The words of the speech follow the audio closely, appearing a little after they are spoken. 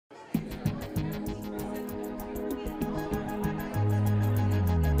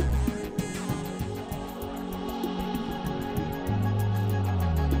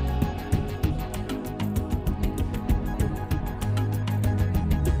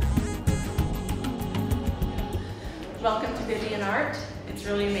Welcome to VivianeArt. It's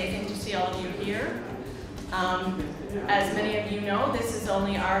really amazing to see all of you here. As many of you know, this is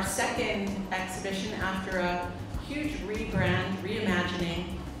only our second exhibition after a huge rebrand, reimagining,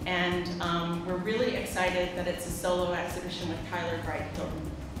 and we're really excited that it's a solo exhibition with Bright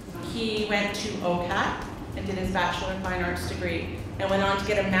Hilton. He went to OCAT and did his Bachelor of Fine Arts degree and went on to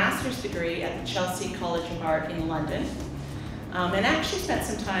get a master's degree at the Chelsea College of Art in London, and actually spent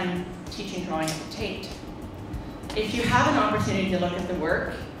some time teaching drawing at the Tate. If you have an opportunity to look at the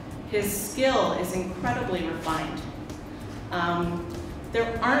work, his skill is incredibly refined.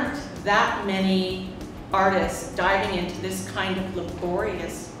 There aren't that many artists diving into this kind of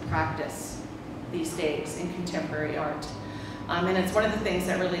laborious practice these days in contemporary art. And it's one of the things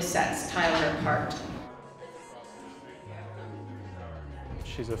that really sets Tyler apart.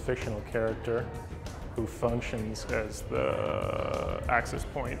 She's a fictional character who functions as the access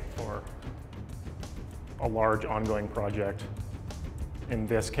point for a large ongoing project. In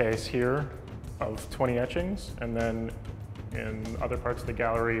this case here, of 20 etchings, and then in other parts of the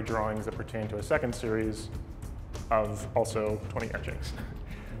gallery, drawings that pertain to a second series of also 20 etchings.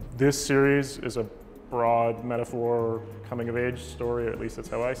 This series is a broad metaphor coming-of-age story, or at least that's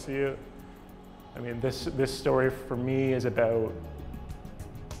how I see it. I mean, this story for me is about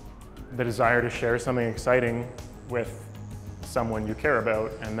the desire to share something exciting with someone you care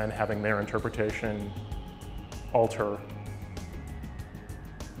about, and then having their interpretation alter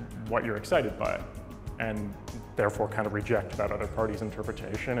what you're excited by, and therefore kind of reject that other party's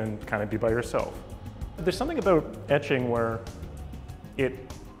interpretation and kind of be by yourself. There's something about etching where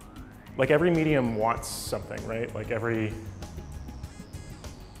like every medium wants something, right? Like every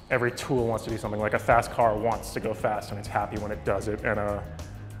tool wants to do something. Like a fast car wants to go fast and it's happy when it does it, and a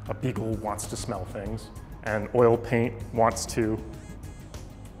beagle wants to smell things, and oil paint wants to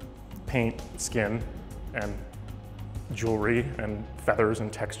paint skin and jewelry and feathers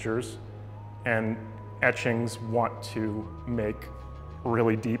and textures, and etchings want to make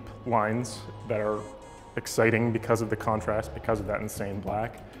really deep lines that are exciting because of the contrast, because of that insane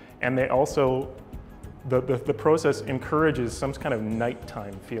black. And they also, the process encourages some kind of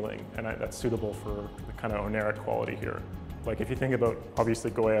nighttime feeling, and that's suitable for the kind of oniric quality here. Like if you think about,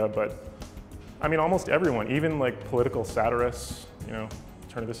 obviously Goya, but I mean almost everyone, even like political satirists, you know,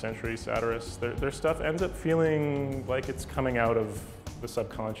 turn of the century satirists, their stuff ends up feeling like it's coming out of the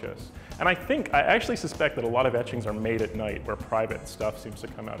subconscious. And I actually suspect that a lot of etchings are made at night, where private stuff seems to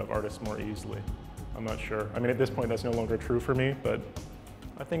come out of artists more easily. I'm not sure. I mean, at this point that's no longer true for me, but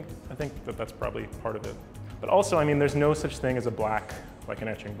I think that that's probably part of it. But also, I mean, there's no such thing as a black, like an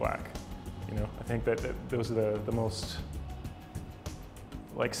etching black. You know, I think that those are the most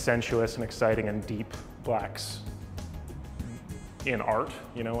like sensuous and exciting and deep blacks in art.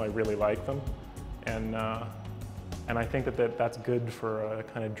 You know, I really like them, and I think that that's good for a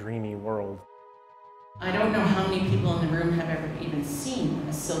kind of dreamy world. I don't know how many people in the room have ever even seen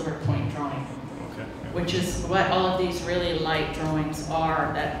a silver point drawing, Okay. which is what all of these really light drawings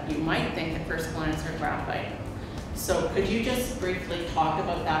are that you might think at first glance are graphite. So could you just briefly talk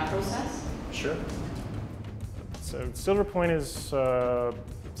about that process? Sure. So silver point is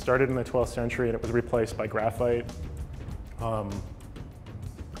started in the 12th century, and it was replaced by graphite.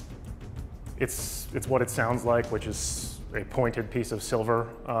 It's what it sounds like, which is a pointed piece of silver.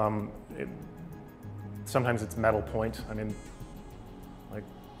 Sometimes it's metal point. I mean, like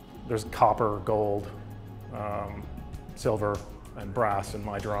there's copper, gold, silver, and brass in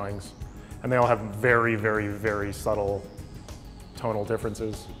my drawings. And they all have very, very, very subtle tonal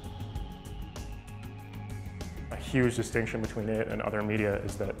differences. A huge distinction between it and other media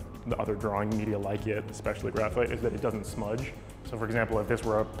is that the other drawing media like it, especially graphite, is that it doesn't smudge. So for example, if this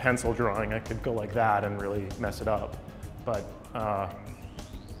were a pencil drawing, I could go like that and really mess it up. But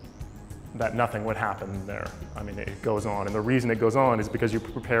that nothing would happen there. I mean, it goes on. And the reason it goes on is because you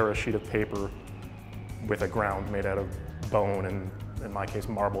prepare a sheet of paper with a ground made out of bone and, in my case,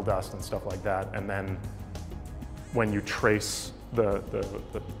 marble dust and stuff like that. And then when you trace the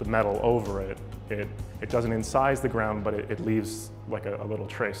metal over it, it doesn't incise the ground, but it leaves like a little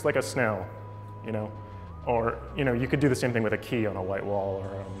trace, like a snail, you know? Or, you know, you could do the same thing with a key on a white wall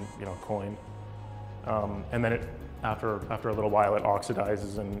or, you know, a coin. And then after a little while, it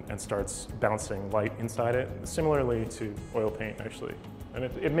oxidizes and starts bouncing light inside it, similarly to oil paint, actually. And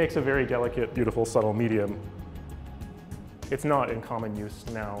it makes a very delicate, beautiful, subtle medium. It's not in common use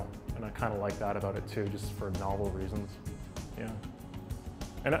now, and I kind of like that about it too, just for novel reasons. Yeah.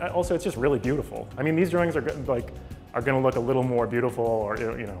 And also, it's just really beautiful. I mean, these drawings are going to look a little more beautiful, or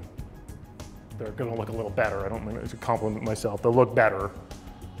you know, they're going to look a little better. I don't mean to compliment myself. They'll look better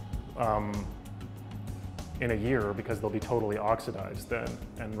in a year because they'll be totally oxidized then.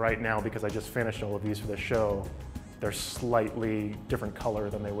 And right now, because I just finished all of these for the show, they're slightly different color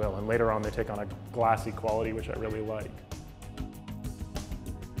than they will. And later on, they take on a glassy quality, which I really like.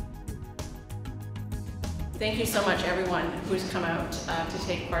 Thank you so much, everyone who's come out to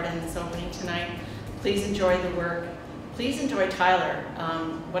take part in this opening tonight. Please enjoy the work. Please enjoy Tyler.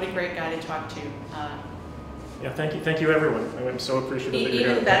 What a great guy to talk to. Yeah, thank you, everyone. I'm so appreciative that you're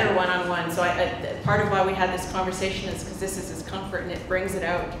here. Even better one-on-one. So part of why we had this conversation is because this is his comfort and it brings it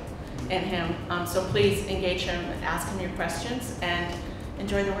out in him. So please engage him, ask him your questions, and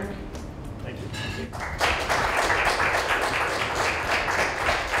enjoy the work. Thank you.